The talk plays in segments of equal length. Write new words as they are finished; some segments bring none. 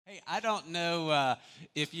I don't know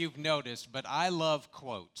if you've noticed, but I love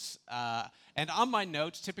quotes. And on my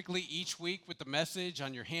notes, typically each week with the message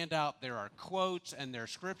on your handout, there are quotes and there are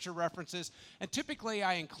scripture references. And typically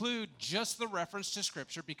I include just the reference to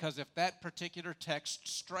scripture because if that particular text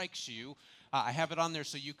strikes you, I have it on there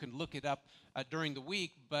so you can look it up during the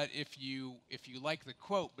week. But if you like the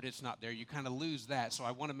quote, but it's not there, you kind of lose that. So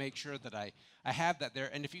I want to make sure that I have that there.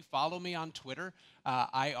 And if you follow me on Twitter,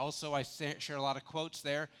 I share a lot of quotes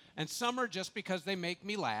there. And some are just because they make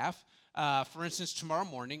me laugh. For instance, tomorrow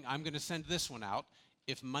morning, I'm going to send this one out.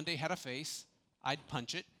 If Monday had a face, I'd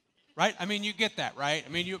punch it. Right? I mean, you get that, right? I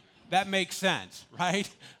mean, that makes sense, right?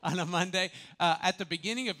 On a Monday. At the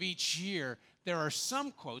beginning of each year, there are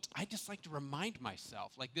some quotes I just like to remind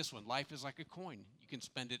myself, like this one, life is like a coin. You can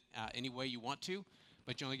spend it any way you want to,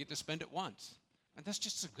 but you only get to spend it once. And that's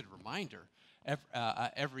just a good reminder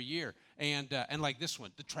every year. And like this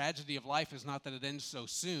one, the tragedy of life is not that it ends so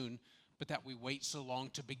soon, but that we wait so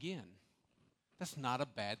long to begin. That's not a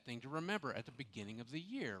bad thing to remember at the beginning of the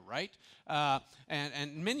year, right?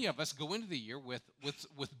 And many of us go into the year with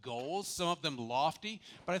goals, some of them lofty,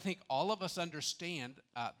 but I think all of us understand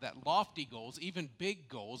that lofty goals, even big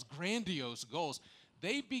goals, grandiose goals,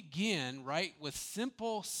 they begin, right, with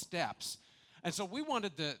simple steps. And so we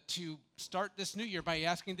wanted to start this new year by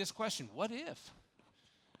asking this question: what if?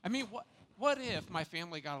 I mean, what if my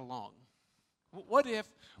family got along? What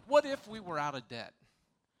if we were out of debt?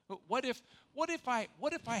 What if I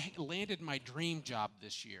landed my dream job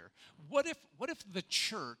this year? What if the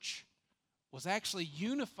church was actually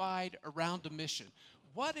unified around a mission?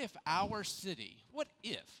 What if our city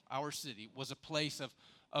was a place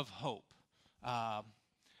of hope?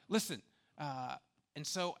 Listen, and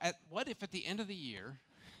so what if at the end of the year,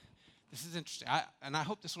 this is interesting, and I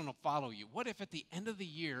hope this one will follow you. What if at the end of the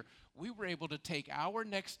year we were able to take our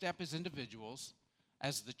next step as individuals,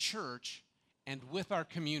 as the church, and with our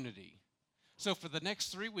community? So for the next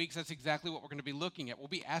 3 weeks, that's exactly what we're going to be looking at. We'll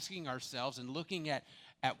be asking ourselves and looking at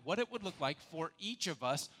what it would look like for each of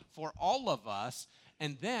us, for all of us,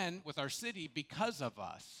 and then with our city because of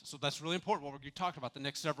us. So that's really important, what we're going to talk about the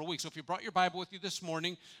next several weeks. So if you brought your Bible with you this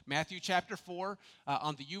morning, Matthew chapter 4,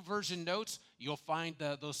 on the YouVersion notes, you'll find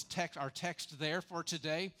our text there for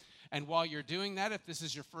today. And while you're doing that, if this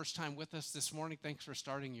is your first time with us this morning, thanks for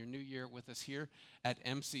starting your new year with us here at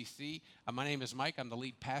MCC. My name is Mike. I'm the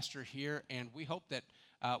lead pastor here, and we hope that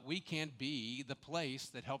we can be the place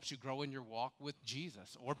that helps you grow in your walk with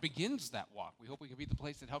Jesus or begins that walk. We hope we can be the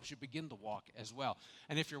place that helps you begin the walk as well.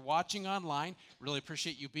 And if you're watching online, really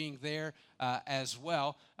appreciate you being there as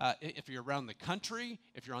well. If you're around the country,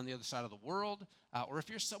 if you're on the other side of the world, or if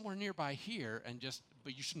you're somewhere nearby here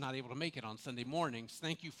but you're not able to make it on Sunday mornings,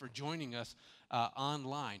 thank you for joining us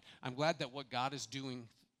online. I'm glad that what God is doing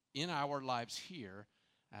in our lives here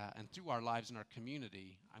and through our lives in our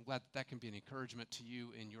community, I'm glad that can be an encouragement to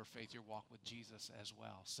you in your faith, your walk with Jesus as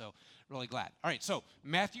well. So really glad. All right, so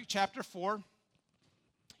Matthew chapter 4,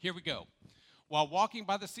 here we go. While walking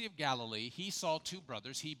by the Sea of Galilee, he saw two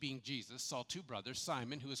brothers, he being Jesus, saw two brothers,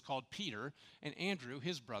 Simon, who is called Peter, and Andrew,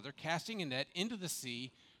 his brother, casting a net into the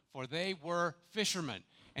sea, for they were fishermen.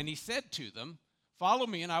 And he said to them, "Follow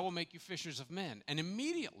me, and I will make you fishers of men." And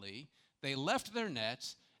immediately they left their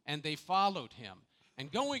nets, and they followed him.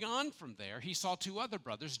 And going on from there, he saw two other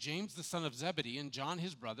brothers, James the son of Zebedee and John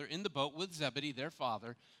his brother, in the boat with Zebedee their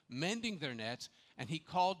father, mending their nets. And he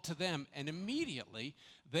called to them, and immediately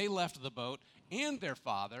they left the boat and their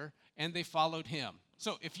father, and they followed him.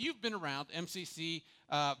 So if you've been around MCC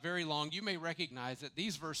very long, you may recognize that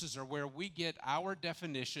these verses are where we get our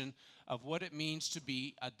definition of what it means to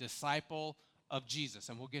be a disciple of Jesus.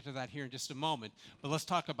 And we'll get to that here in just a moment. But let's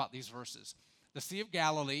talk about these verses. The Sea of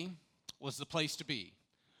Galilee was the place to be.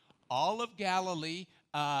 All of Galilee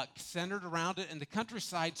centered around it, and the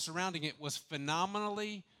countryside surrounding it was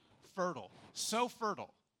phenomenally fertile. So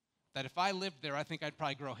fertile that if I lived there, I think I'd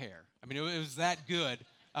probably grow hair. I mean, it was that good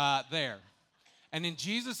there. And in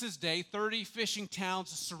Jesus' day, 30 fishing towns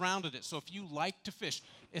surrounded it. So if you like to fish,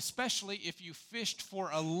 especially if you fished for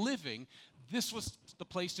a living, this was the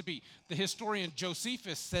place to be. The historian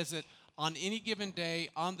Josephus says that on any given day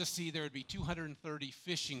on the sea, there would be 230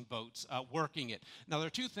 fishing boats working it. Now, there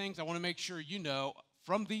are two things I want to make sure you know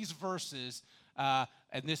from these verses and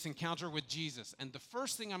this encounter with Jesus. And the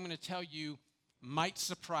first thing I'm going to tell you might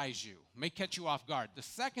surprise you, may catch you off guard. The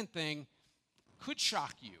second thing could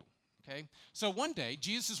shock you. Okay, so one day,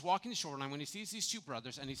 Jesus is walking the shoreline when he sees these two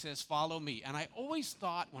brothers, and he says, "Follow me." And I always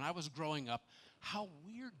thought when I was growing up how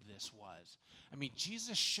weird this was. I mean,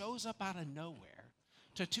 Jesus shows up out of nowhere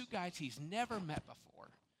to two guys he's never met before,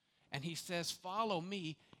 and he says, "Follow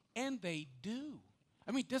me," and they do.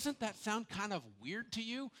 I mean, doesn't that sound kind of weird to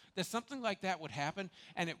you that something like that would happen?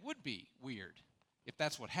 And it would be weird if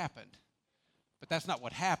that's what happened. But that's not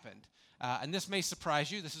what happened. And this may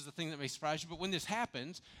surprise you. This is the thing that may surprise you. But when this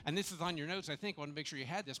happens, and this is on your notes, I think, I want to make sure you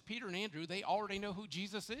had this. Peter and Andrew, they already know who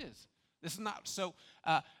Jesus is. This is not so.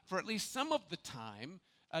 For at least some of the time,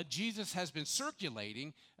 Jesus has been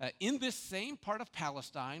circulating in this same part of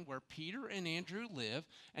Palestine where Peter and Andrew live.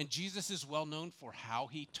 And Jesus is well known for how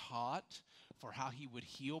he taught, for how he would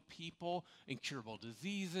heal people, incurable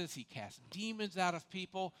diseases. He cast demons out of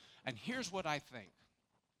people. And here's what I think.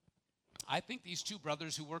 I think these two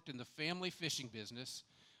brothers who worked in the family fishing business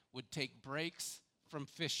would take breaks from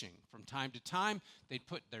fishing. From time to time, they'd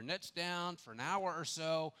put their nets down for an hour or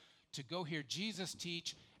so to go hear Jesus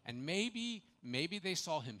teach, and maybe they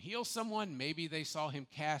saw him heal someone, maybe they saw him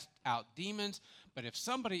cast out demons, but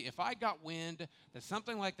if I got wind that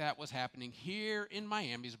something like that was happening here in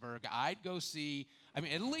Miamisburg, I'd go see,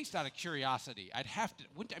 at least out of curiosity,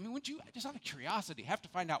 wouldn't you, just out of curiosity, have to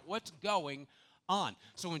find out what's going on.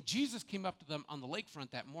 So when Jesus came up to them on the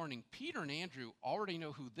lakefront that morning, Peter and Andrew already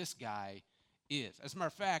know who this guy is. As a matter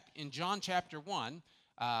of fact, in John chapter 1,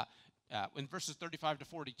 in verses 35 to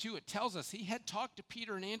 42, it tells us he had talked to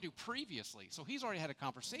Peter and Andrew previously. So he's already had a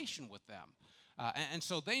conversation with them. And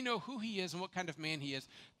so they know who he is and what kind of man he is.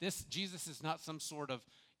 This Jesus is not some sort of,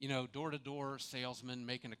 door-to-door salesman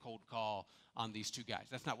making a cold call on these two guys.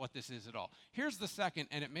 That's not what this is at all. Here's the second,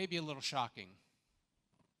 and it may be a little shocking.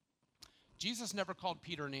 Jesus never called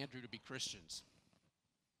Peter and Andrew to be Christians.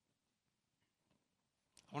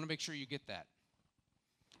 I want to make sure you get that.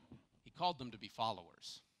 He called them to be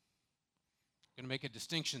followers. I'm going to make a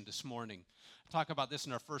distinction this morning. I'll talk about this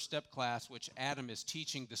in our first step class, which Adam is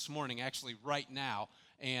teaching this morning, actually right now,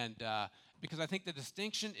 and because I think the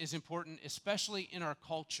distinction is important, especially in our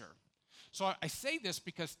culture. So I say this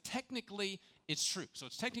because technically it's true. So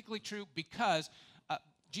it's technically true because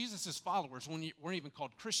Jesus' followers weren't even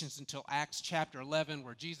called Christians until Acts chapter 11,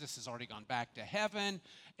 where Jesus has already gone back to heaven,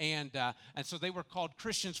 and so they were called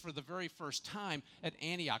Christians for the very first time at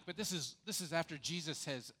Antioch. But this is after Jesus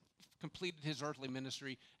has completed his earthly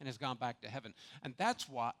ministry and has gone back to heaven, and that's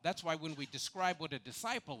why when we describe what a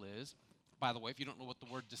disciple is, by the way, if you don't know what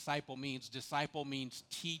the word disciple means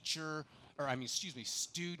teacher,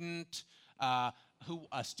 student, a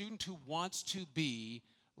student who wants to be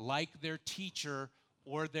like their teacher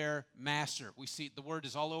or their master. We see the word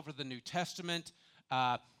is all over the New Testament,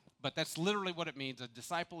 but that's literally what it means. A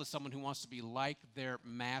disciple is someone who wants to be like their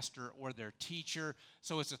master or their teacher.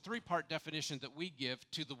 So it's a three-part definition that we give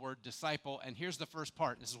to the word disciple. And here's the first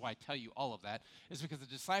part. This is why I tell you all of that, is because a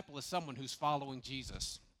disciple is someone who's following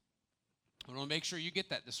Jesus. I want to make sure you get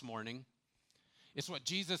that this morning. It's what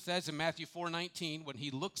Jesus says in Matthew 4:19 when he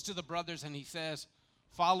looks to the brothers and he says,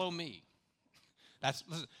 "Follow me."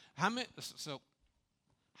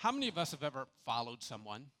 How many of us have ever followed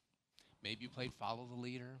someone? Maybe you played follow the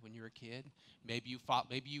leader when you were a kid. Maybe you're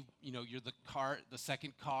the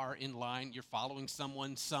second car in line. You're following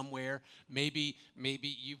someone somewhere. Maybe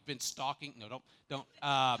you've been stalking. No, don't.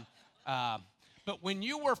 But when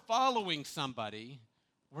you were following somebody,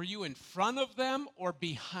 were you in front of them or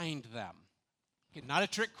behind them? Okay, not a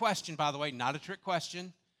trick question, by the way. Not a trick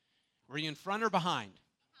question. Were you in front or behind?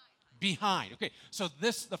 Behind. Okay, so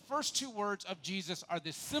the first two words of Jesus are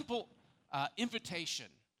this simple invitation,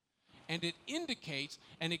 and it indicates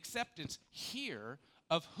an acceptance here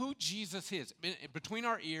of who Jesus is. Between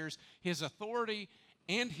our ears, his authority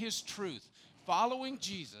and his truth. Following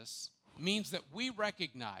Jesus means that we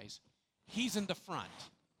recognize he's in the front,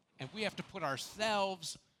 and we have to put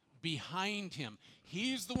ourselves behind him.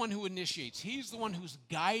 He's the one who initiates. He's the one who's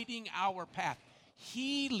guiding our path.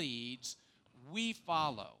 He leads, we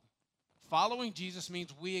follow. Following Jesus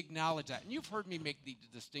means we acknowledge that. And you've heard me make the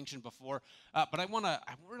distinction before, but I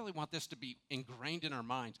really want this to be ingrained in our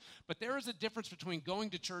minds. But there is a difference between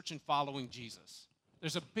going to church and following Jesus.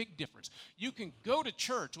 There's a big difference. You can go to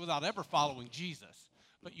church without ever following Jesus,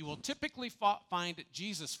 but you will typically find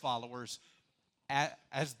Jesus followers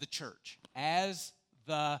as the church. As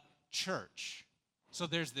the church. So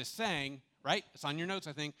there's this saying, right? It's on your notes,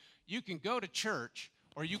 I think. You can go to church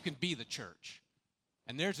or you can be the church.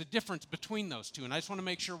 And there's a difference between those two, and I just want to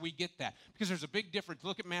make sure we get that, because there's a big difference.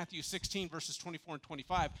 Look at Matthew 16, verses 24 and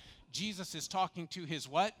 25. Jesus is talking to his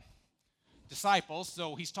what? Disciples.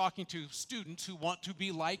 So he's talking to students who want to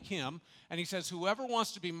be like him, and he says, "Whoever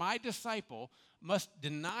wants to be my disciple must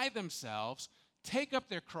deny themselves, take up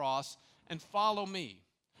their cross, and follow me.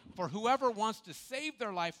 For whoever wants to save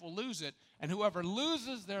their life will lose it, and whoever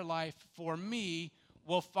loses their life for me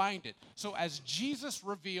will find it." So as Jesus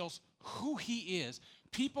reveals who he is,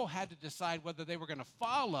 People had to decide whether they were going to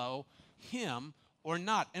follow him or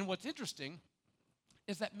not. And what's interesting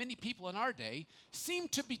is that many people in our day seem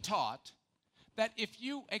to be taught that if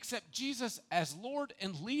you accept Jesus as Lord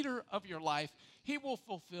and leader of your life, he will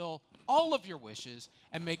fulfill all of your wishes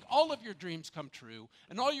and make all of your dreams come true.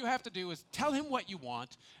 And all you have to do is tell him what you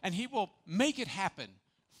want, and he will make it happen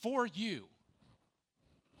for you.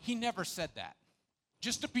 He never said that.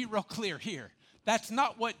 Just to be real clear here, that's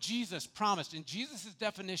not what Jesus promised. In Jesus'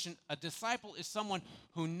 definition, a disciple is someone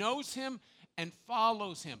who knows him and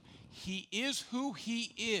follows him. He is who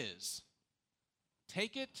he is.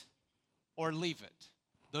 Take it or leave it.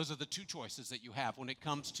 Those are the two choices that you have when it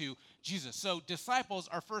comes to Jesus. So disciples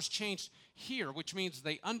are first changed here, which means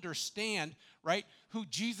they understand, right, who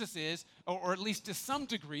Jesus is, or at least to some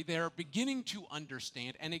degree, they're beginning to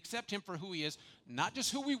understand and accept him for who he is, not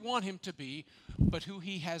just who we want him to be, but who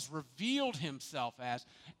he has revealed himself as,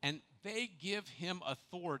 and they give him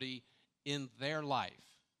authority in their life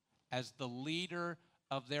as the leader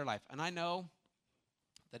of their life. And I know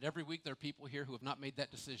that every week there are people here who have not made that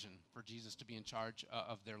decision for Jesus to be in charge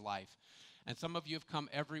of their life. And some of you have come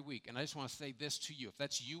every week, and I just want to say this to you. If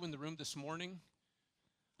that's you in the room this morning,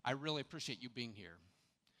 I really appreciate you being here.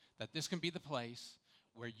 That this can be the place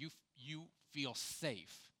where you feel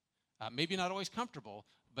safe. Maybe not always comfortable,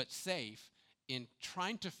 but safe in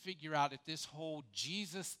trying to figure out if this whole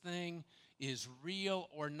Jesus thing is real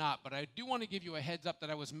or not. But I do want to give you a heads up that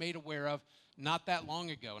I was made aware of not that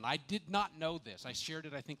long ago, and I did not know this. I shared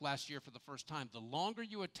it, I think, last year for the first time. The longer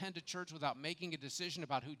you attend a church without making a decision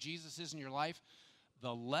about who Jesus is in your life,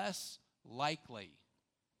 the less likely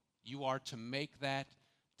you are to make that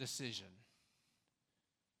decision.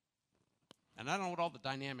 And I don't know what all the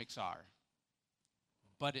dynamics are,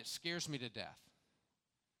 but it scares me to death.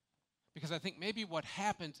 Because I think maybe what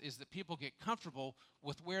happens is that people get comfortable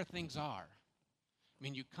with where things are. I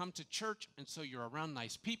mean, you come to church, and so you're around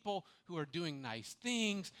nice people who are doing nice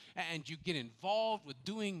things, and you get involved with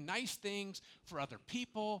doing nice things for other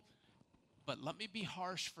people. But let me be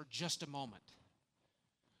harsh for just a moment.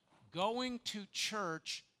 Going to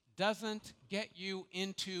church doesn't get you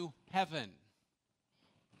into heaven.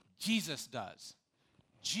 Jesus does.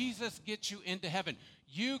 Jesus gets you into heaven.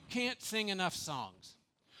 You can't sing enough songs.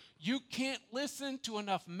 You can't listen to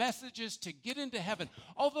enough messages to get into heaven.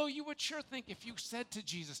 Although you would sure think if you said to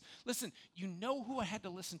Jesus, listen, you know who I had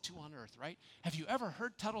to listen to on earth, right? Have you ever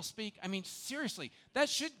heard Tuttle speak? I mean, seriously, that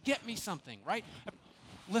should get me something, right?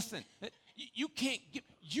 Listen, you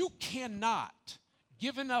cannot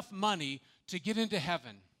give enough money to get into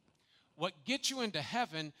heaven. What gets you into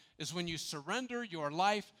heaven is when you surrender your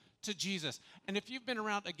life to Jesus. And if you've been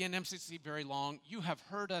around, again, MCC very long, you have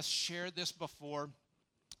heard us share this before.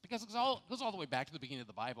 Because it goes all the way back to the beginning of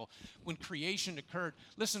the Bible when creation occurred.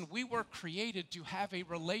 Listen, we were created to have a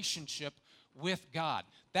relationship with God.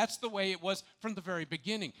 That's the way it was from the very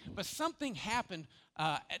beginning. But something happened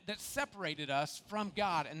that separated us from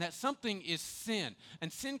God, and that something is sin.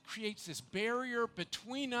 And sin creates this barrier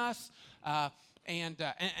between us. And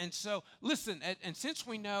so, listen, and since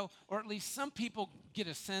we know, or at least some people get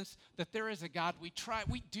a sense that there is a God, we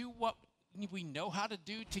do what we know how to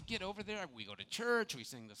do to get over there. We go to church, we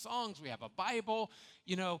sing the songs, we have a Bible,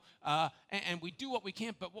 and we do what we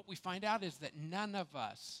can. But what we find out is that none of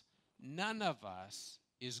us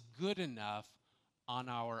is good enough on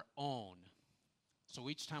our own. So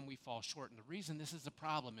each time we fall short, and the reason this is a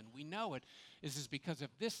problem, and we know it, is because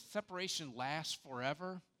if this separation lasts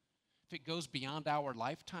forever, if it goes beyond our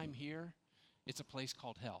lifetime here, it's a place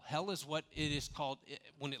called hell. Hell is what it is called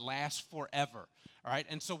when it lasts forever, all right?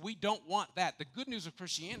 And so we don't want that. The good news of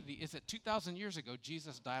Christianity is that 2,000 years ago,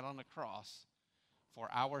 Jesus died on the cross for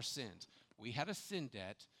our sins. We had a sin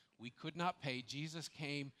debt we could not pay. Jesus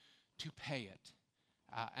came to pay it.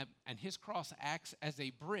 And his cross acts as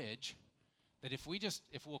a bridge that if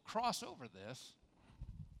we'll cross over this,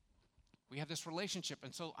 we have this relationship.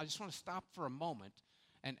 And so I just want to stop for a moment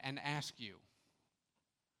and ask you.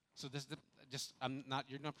 So you're going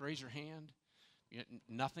to have to raise your hand.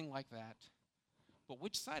 Nothing like that. But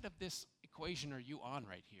which side of this equation are you on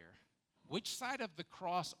right here? Which side of the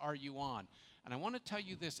cross are you on? And I want to tell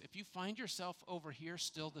you this. If you find yourself over here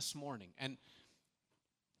still this morning, and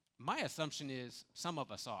my assumption is some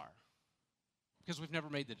of us are, because we've never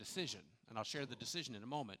made the decision, and I'll share the decision in a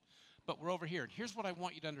moment. But we're over here. And here's what I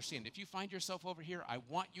want you to understand. If you find yourself over here, I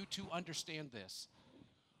want you to understand this.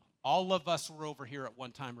 All of us were over here at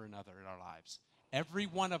one time or another in our lives. Every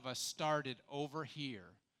one of us started over here.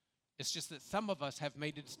 It's just that some of us have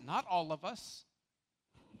made it, not all of us,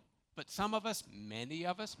 but some of us, many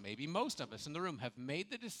of us, maybe most of us in the room have made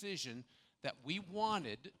the decision that we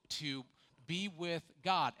wanted to be with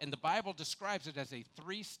God. And the Bible describes it as a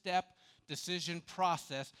 3-step decision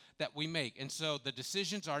process that we make. And so the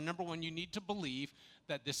decisions are, number one, you need to believe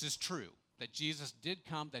that this is true, that Jesus did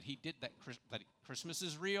come, that Christmas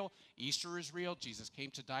is real, Easter is real, Jesus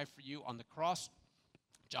came to die for you on the cross.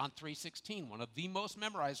 John 3:16, one of the most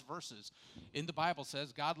memorized verses in the Bible,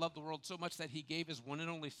 says, God loved the world so much that he gave his one and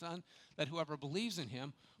only Son, that whoever believes in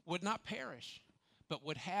him would not perish, but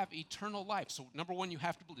would have eternal life. So number one, you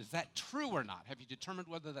have to believe, is that true or not? Have you determined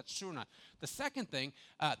whether that's true or not? The second thing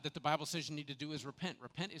that the Bible says you need to do is repent.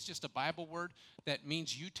 Repent is just a Bible word that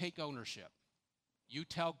means you take ownership. You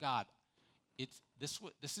tell God,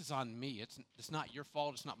 this is on me. It's not your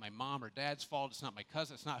fault. It's not my mom or dad's fault. It's not my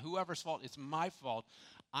cousin. It's not whoever's fault. It's my fault.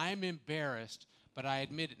 I'm embarrassed, but I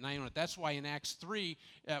admit it and I own it. That's why in Acts 3,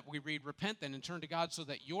 we read, repent then and turn to God so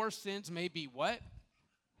that your sins may be what?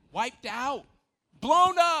 Wiped out,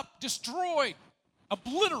 blown up, destroyed,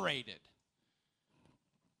 obliterated.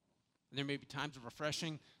 And there may be times of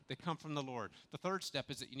refreshing that come from the Lord. The third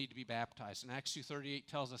step is that you need to be baptized. And Acts 2:38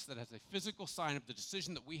 tells us that as a physical sign of the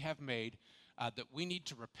decision that we have made, that we need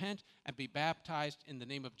to repent and be baptized in the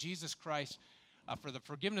name of Jesus Christ for the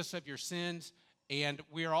forgiveness of your sins. And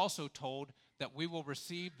we are also told that we will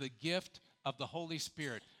receive the gift of the Holy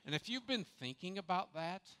Spirit. And if you've been thinking about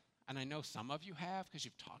that, and I know some of you have because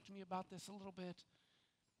you've talked to me about this a little bit,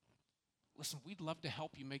 listen, we'd love to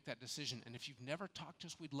help you make that decision. And if you've never talked to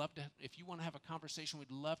us, we'd love to, if you want to have a conversation,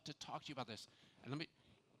 we'd love to talk to you about this. And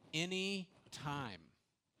anytime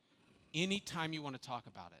you want to talk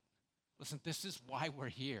about it, listen, this is why we're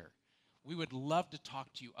here. We would love to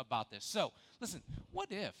talk to you about this. So, listen,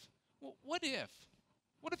 what if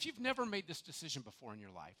you've never made this decision before in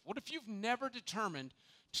your life? What if you've never determined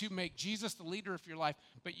to make Jesus the leader of your life,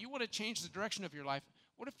 but you want to change the direction of your life?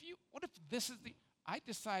 What if this is I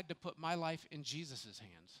decide to put my life in Jesus'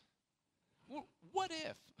 hands? Well, what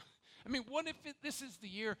if? I mean, what if this is the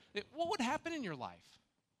year? What would happen in your life?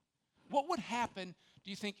 What would happen,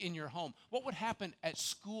 do you think, in your home? What would happen at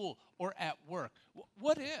school or at work?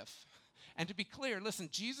 What if? And to be clear, listen,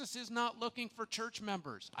 Jesus is not looking for church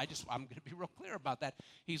members. I'm going to be real clear about that.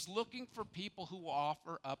 He's looking for people who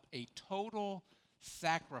offer up a total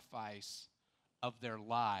sacrifice of their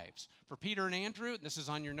lives. For Peter and Andrew, this is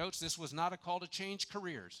on your notes, this was not a call to change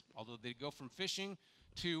careers, although they go from fishing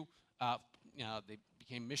to, they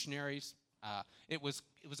became missionaries. It was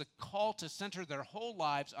a call to center their whole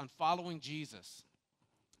lives on following Jesus.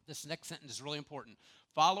 This next sentence is really important.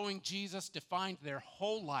 Following Jesus defined their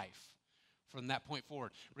whole life from that point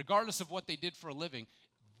forward. Regardless of what they did for a living,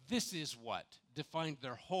 this is what defined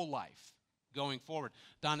their whole life going forward.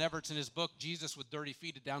 Don Everts, in his book, Jesus with Dirty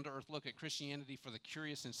Feet, a down-to-earth look at Christianity for the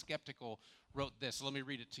curious and skeptical, wrote this. So let me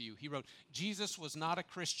read it to you. He wrote, Jesus was not a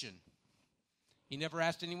Christian. He never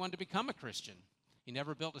asked anyone to become a Christian. He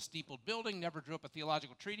never built a steepled building, never drew up a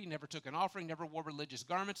theological treaty, never took an offering, never wore religious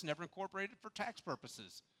garments, never incorporated for tax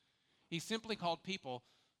purposes. He simply called people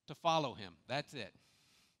to follow him. That's it.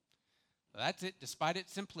 That's it. Despite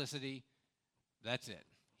its simplicity, that's it.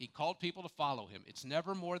 He called people to follow him. It's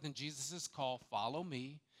never more than Jesus' call, follow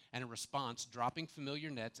me, and a response, dropping familiar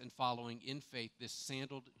nets and following in faith this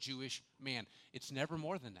sandaled Jewish man. It's never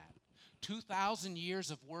more than that. 2,000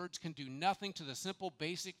 years of words can do nothing to the simple,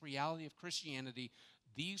 basic reality of Christianity.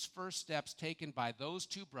 These first steps taken by those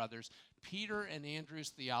two brothers, Peter and Andrew's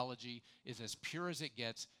theology, is as pure as it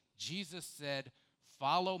gets. Jesus said,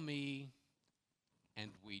 follow me,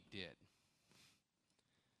 and we did.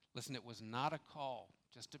 Listen, it was not a call,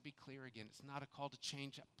 just to be clear again, it's not a call to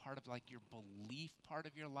change part of like your belief part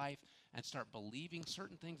of your life and start believing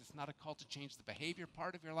certain things. It's not a call to change the behavior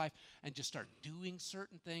part of your life and just start doing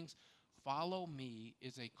certain things. Follow me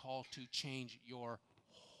is a call to change your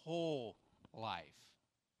whole life.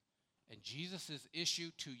 And Jesus'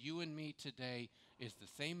 issue to you and me today is the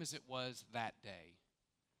same as it was that day.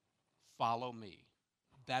 Follow me.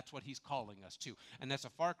 That's what he's calling us to. And that's a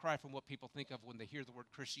far cry from what people think of when they hear the word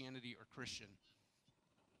Christianity or Christian.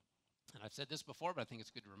 And I've said this before, but I think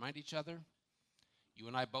it's good to remind each other. You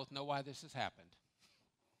and I both know why this has happened.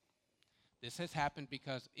 This has happened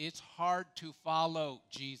because it's hard to follow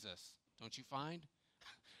Jesus, don't you find?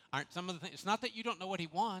 Aren't some of the things, it's not that you don't know what he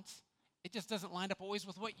wants. It just doesn't line up always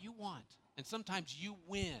with what you want. And sometimes you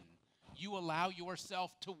win. You allow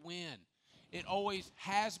yourself to win. It always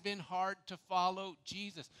has been hard to follow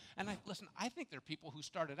Jesus. And I think there are people who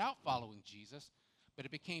started out following Jesus, but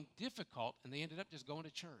it became difficult, and they ended up just going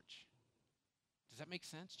to church. Does that make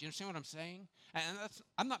sense? Do you understand what I'm saying? And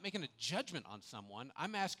I'm not making a judgment on someone.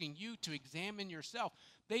 I'm asking you to examine yourself.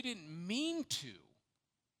 They didn't mean to,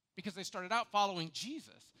 because they started out following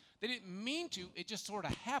Jesus. They didn't mean to. It just sort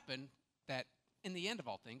of happened that in the end of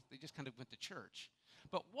all things, they just kind of went to church.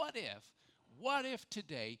 But what if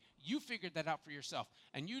today you figured that out for yourself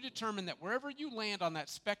and you determined that wherever you land on that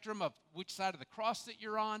spectrum of which side of the cross that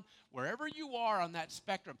you're on, wherever you are on that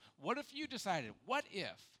spectrum, what if you decided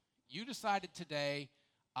today,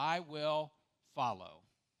 I will follow?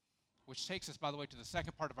 Which takes us, by the way, to the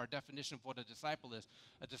second part of our definition of what a disciple is.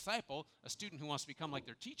 A disciple, a student who wants to become like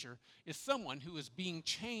their teacher, is someone who is being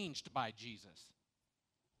changed by Jesus.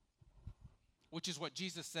 Which is what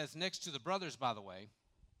Jesus says next to the brothers, by the way.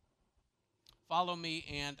 Follow me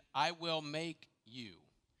and I will make you.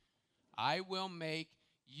 I will make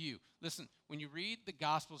you. Listen, when you read the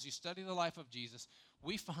Gospels, you study the life of Jesus,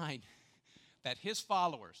 we find that his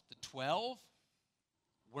followers, the 12,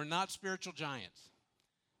 were not spiritual giants.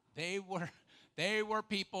 They were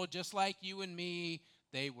people just like you and me.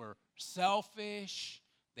 They were selfish.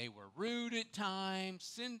 They were rude at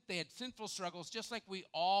times. They had sinful struggles just like we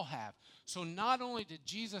all have. So not only did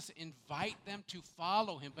Jesus invite them to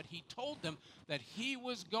follow him, but he told them that he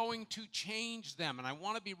was going to change them. And I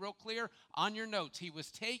want to be real clear on your notes. He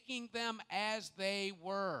was taking them as they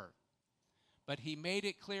were. But he made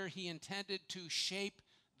it clear he intended to shape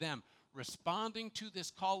them. Responding to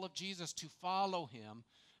this call of Jesus to follow him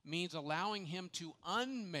means allowing him to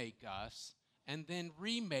unmake us and then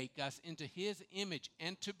remake us into his image.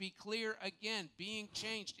 And to be clear again, being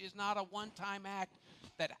changed is not a one-time act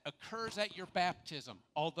that occurs at your baptism,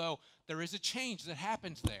 although there is a change that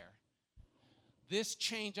happens there. This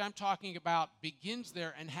change I'm talking about begins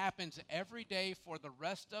there and happens every day for the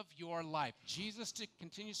rest of your life. Jesus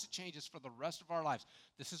continues to change us for the rest of our lives.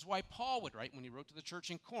 This is why Paul would write when he wrote to the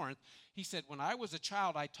church in Corinth. He said, when I was a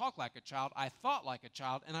child, I talked like a child, I thought like a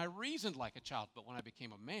child, and I reasoned like a child. But when I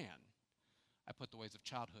became a man, I put the ways of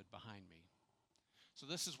childhood behind me. So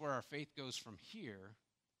this is where our faith goes from here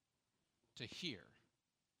to here.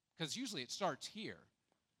 Because usually it starts here,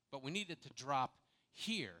 but we need it to drop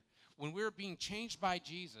here. When we're being changed by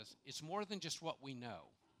Jesus, it's more than just what we know.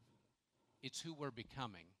 It's who we're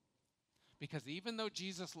becoming. Because even though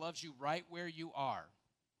Jesus loves you right where you are,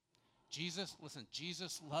 Jesus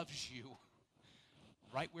loves you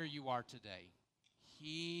right where you are today.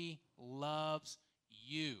 He loves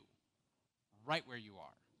you right where you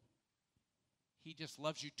are. He just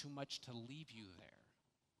loves you too much to leave you there.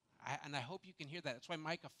 And I hope you can hear that. That's why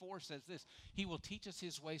Micah 4 says this. He will teach us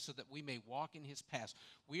his way so that we may walk in his paths.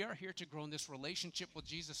 We are here to grow in this relationship with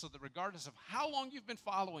Jesus so that regardless of how long you've been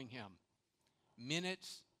following him,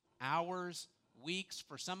 minutes, hours, weeks,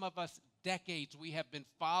 for some of us, decades, we have been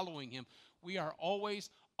following him. We are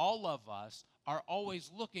always, all of us, are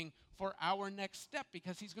always looking for our next step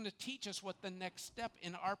because he's going to teach us what the next step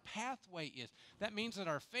in our pathway is. That means that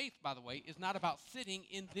our faith, by the way, is not about sitting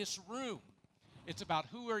in this room. It's about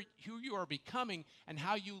who you are becoming and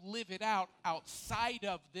how you live it out outside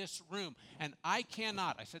of this room. And I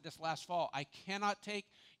said this last fall, I cannot take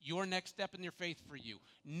your next step in your faith for you.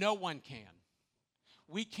 No one can.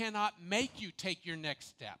 We cannot make you take your next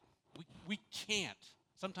step. We can't.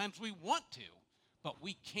 Sometimes we want to, but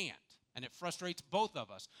we can't. And it frustrates both of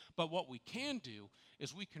us. But what we can do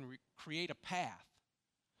is we can create a path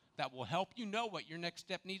that will help you know what your next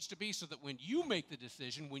step needs to be so that when you make the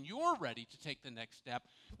decision, when you're ready to take the next step,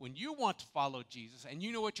 when you want to follow Jesus and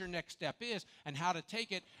you know what your next step is and how to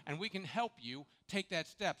take it, and we can help you take that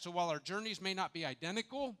step. So while our journeys may not be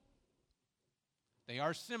identical, they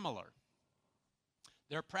are similar.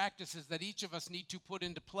 There are practices that each of us need to put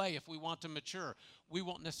into play if we want to mature. We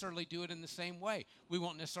won't necessarily do it in the same way. We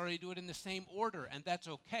won't necessarily do it in the same order, and that's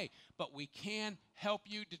okay. But we can help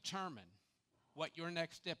you determine what your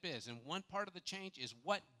next step is. And one part of the change is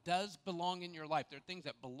what does belong in your life. There are things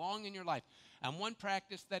that belong in your life. And one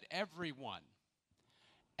practice that everyone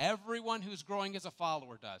who's growing as a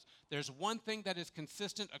follower does. There's one thing that is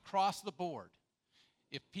consistent across the board.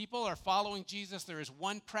 If people are following Jesus, there is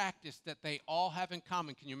one practice that they all have in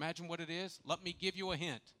common. Can you imagine what it is? Let me give you a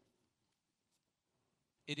hint.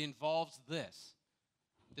 It involves this.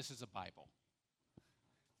 This is a Bible.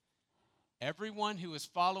 Everyone who is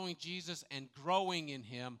following Jesus and growing in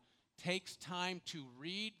him takes time to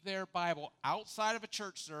read their Bible outside of a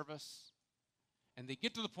church service, and they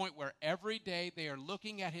get to the point where every day they are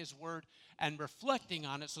looking at his word and reflecting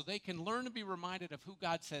on it so they can learn to be reminded of who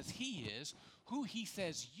God says he is, who he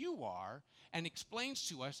says you are, and explains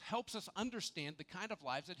to us, helps us understand the kind of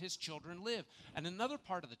lives that his children live. And another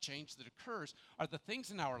part of the change that occurs are the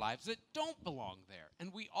things in our lives that don't belong there.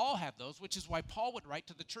 And we all have those, which is why Paul would write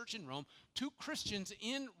to the church in Rome, to Christians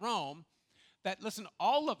in Rome, that, listen,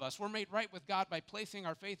 all of us were made right with God by placing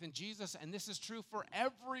our faith in Jesus, and this is true for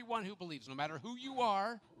everyone who believes, no matter who you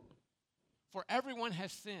are, for everyone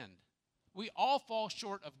has sinned We all fall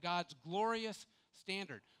short of God's glorious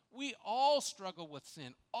standard. We all struggle with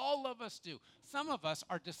sin. All of us do. Some of us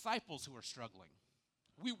are disciples who are struggling.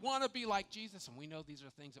 We want to be like Jesus, and we know these are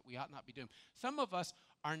things that we ought not be doing. Some of us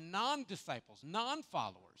are non-disciples,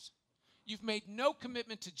 non-followers. You've made no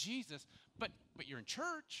commitment to Jesus, but you're in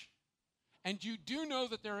church, and you do know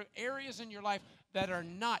that there are areas in your life that are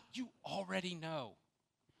not. You already know.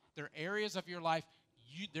 There are areas of your life,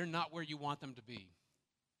 they're not where you want them to be.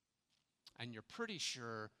 And you're pretty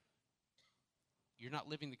sure you're not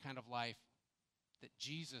living the kind of life that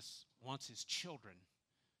Jesus wants his children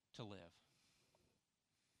to live.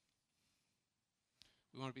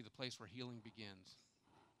 We want to be the place where healing begins.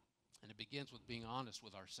 And it begins with being honest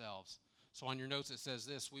with ourselves. So on your notes it says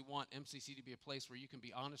this: we want MCC to be a place where you can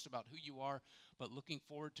be honest about who you are, but looking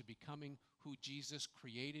forward to becoming who Jesus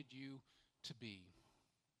created you to be.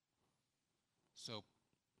 So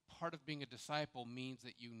part of being a disciple means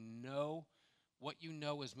that you know what you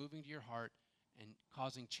know is moving to your heart and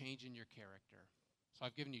causing change in your character. So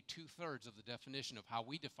I've given you 2/3 of the definition of how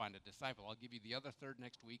we define a disciple. I'll give you the other third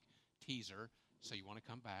next week, teaser, so you want to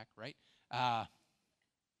come back, right?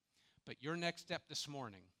 But your next step this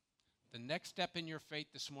morning, the next step in your faith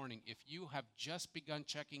this morning, if you have just begun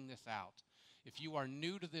checking this out, if you are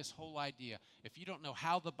new to this whole idea, if you don't know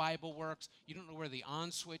how the Bible works, you don't know where the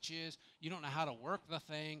on switch is, you don't know how to work the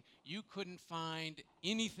thing, you couldn't find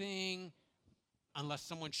anything unless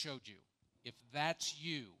someone showed you. If that's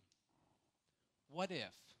you, what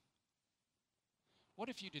if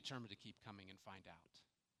you determine to keep coming and find out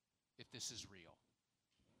if this is real?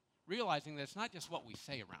 Realizing that it's not just what we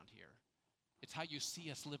say around here, it's how you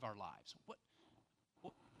see us live our lives.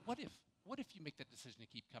 What if you make that decision to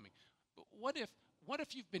keep coming? What if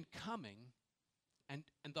you've been coming and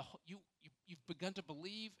you've begun to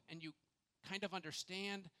believe and you kind of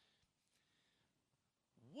understand?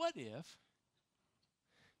 What if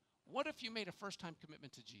you made a first-time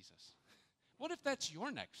commitment to Jesus? What if that's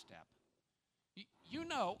your next step? You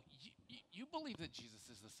know, you believe that Jesus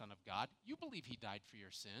is the Son of God. You believe he died for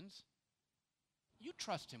your sins. You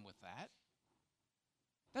trust him with that.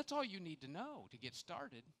 That's all you need to know to get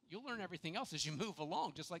started. You'll learn everything else as you move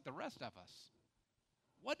along, just like the rest of us.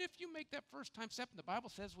 What if you make that first-time step? And the Bible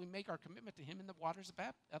says we make our commitment to him in the waters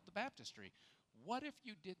of the baptistry. What if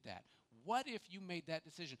you did that? What if you made that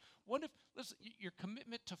decision? What if, listen, your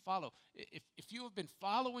commitment to follow, if you have been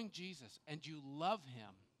following Jesus and you love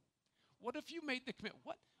him, what if you made the commitment?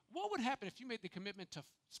 What would happen if you made the commitment to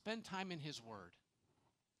spend time in his word,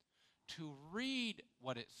 to read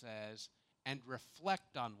what it says and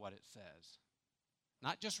reflect on what it says?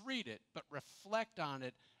 Not just read it, but reflect on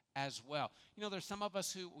it as well. You know, there's some of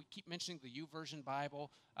us who, we keep mentioning the YouVersion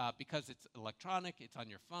Bible because it's electronic, it's on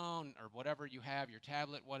your phone or whatever you have, your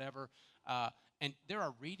tablet, whatever. And there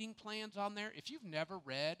are reading plans on there. If you've never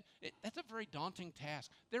read, that's a very daunting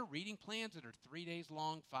task. There are reading plans that are 3 days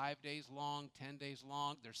long, 5 days long, 10 days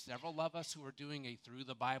long. There's several of us who are doing a through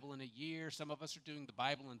the Bible in a year. Some of us are doing the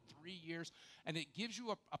Bible in 3 years. And it gives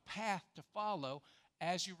you a path to follow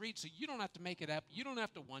as you read. So you don't have to make it up. You don't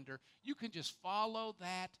have to wonder. You can just follow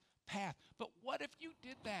that path. But what if you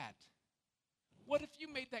did that? What if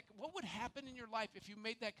you made that? What would happen in your life if you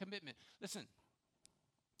made that commitment? Listen,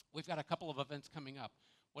 we've got a couple of events coming up.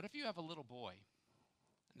 What if you have a little boy?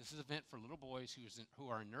 And this is an event for little boys who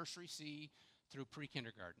are in nursery C through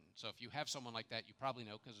pre-kindergarten. So if you have someone like that, you probably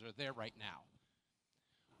know because they're there right now.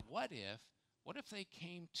 What if they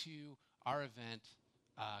came to our event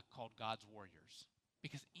called God's Warriors?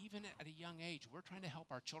 Because even at a young age, we're trying to help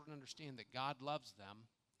our children understand that God loves them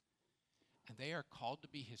and they are called to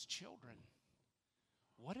be his children.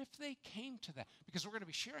 What if they came to that? Because we're going to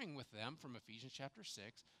be sharing with them from Ephesians chapter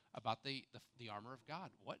 6 about the armor of God.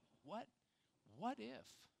 What if?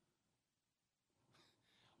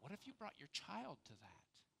 What if you brought your child to that?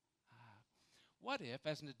 What if,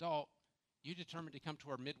 as an adult, you determined to come to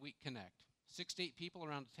our midweek connect? 6 to 8 people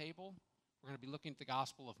around the table. We're going to be looking at the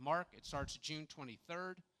Gospel of Mark. It starts June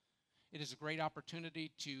 23rd. It is a great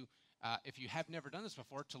opportunity to, if you have never done this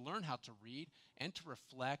before, to learn how to read and to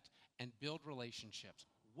reflect and build relationships.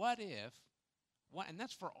 And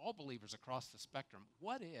that's for all believers across the spectrum,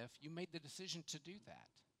 what if you made the decision to do that?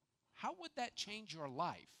 How would that change your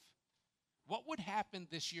life? What would happen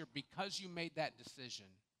this year because you made that decision?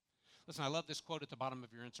 Listen, I love this quote at the bottom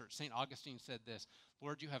of your insert. St. Augustine said this: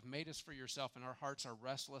 Lord, you have made us for yourself, and our hearts are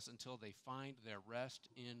restless until they find their rest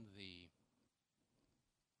in thee.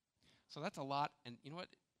 So that's a lot, and you know what?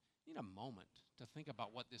 You need a moment to think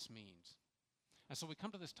about what this means. And so we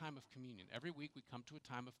come to this time of communion. Every week we come to a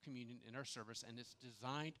time of communion in our service, and it's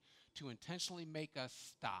designed to intentionally make us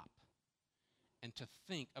stop and to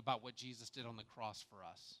think about what Jesus did on the cross for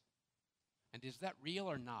us. And is that real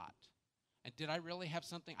or not? And did I really have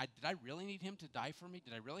something? Did I really need him to die for me?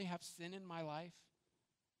 Did I really have sin in my life?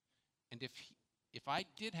 And if I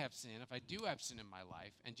did have sin, if I do have sin in my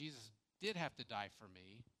life, and Jesus did have to die for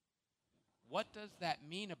me, what does that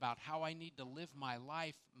mean about how I need to live my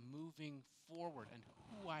life moving forward and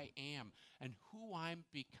who I am and who I'm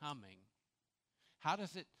becoming? How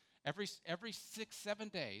does it, every 7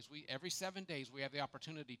 days, every 7 days we have the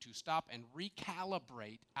opportunity to stop and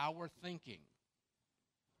recalibrate our thinking,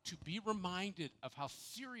 to be reminded of how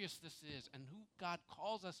serious this is and who God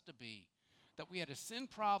calls us to be, that we had a sin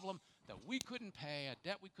problem that we couldn't pay, a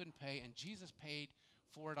debt we couldn't pay, and Jesus paid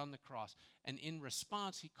for it on the cross. And in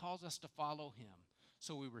response, he calls us to follow him.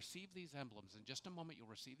 So we receive these emblems. In just a moment, you'll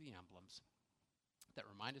receive the emblems that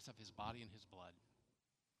remind us of his body and his blood.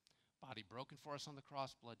 Body broken for us on the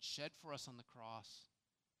cross, blood shed for us on the cross.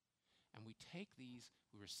 And we take these,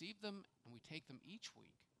 we receive them, and we take them each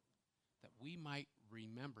week that we might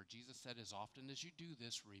remember. Jesus said, as often as you do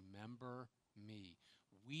this, remember me.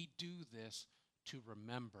 We do this to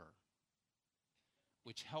remember,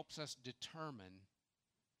 which helps us determine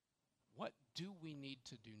what do we need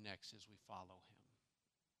to do next as we follow him.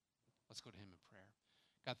 Let's go to him in prayer.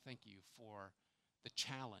 God, thank you for the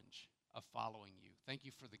challenge of following you. Thank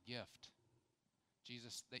you for the gift,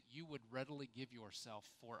 Jesus, that you would readily give yourself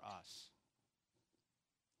for us.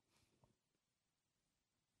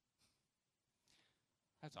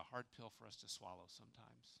 That's a hard pill for us to swallow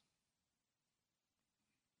sometimes.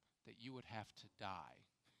 That you would have to die.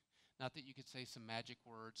 Not that you could say some magic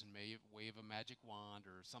words and wave a magic wand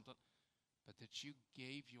or something, but that you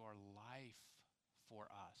gave your life for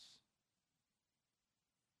us,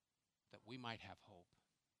 that we might have hope.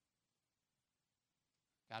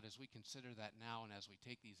 God, as we consider that now and as we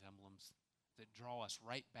take these emblems that draw us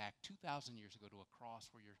right back 2,000 years ago to a cross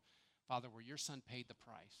where your son paid the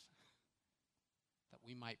price, that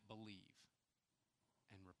we might believe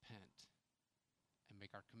and repent and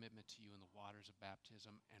make our commitment to you in the waters of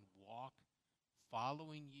baptism and walk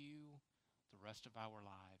following you the rest of our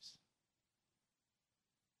lives.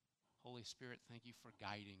 Holy Spirit, thank you for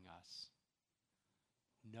guiding us,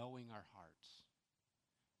 knowing our hearts,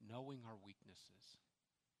 knowing our weaknesses.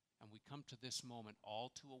 And we come to this moment all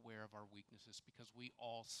too aware of our weaknesses because we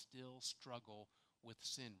all still struggle with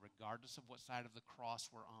sin. Regardless of what side of the cross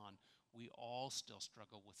we're on, we all still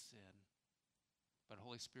struggle with sin. But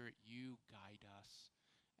Holy Spirit, you guide us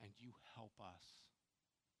and you help us.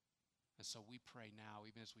 And so we pray now,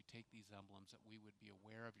 even as we take these emblems, that we would be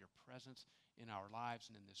aware of your presence in our lives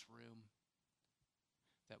and in this room,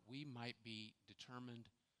 that we might be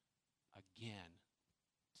determined again,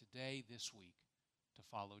 today, this week, to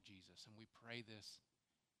follow Jesus. And we pray this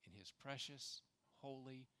in his precious,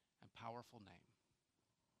 holy, and powerful name.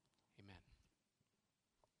 Amen.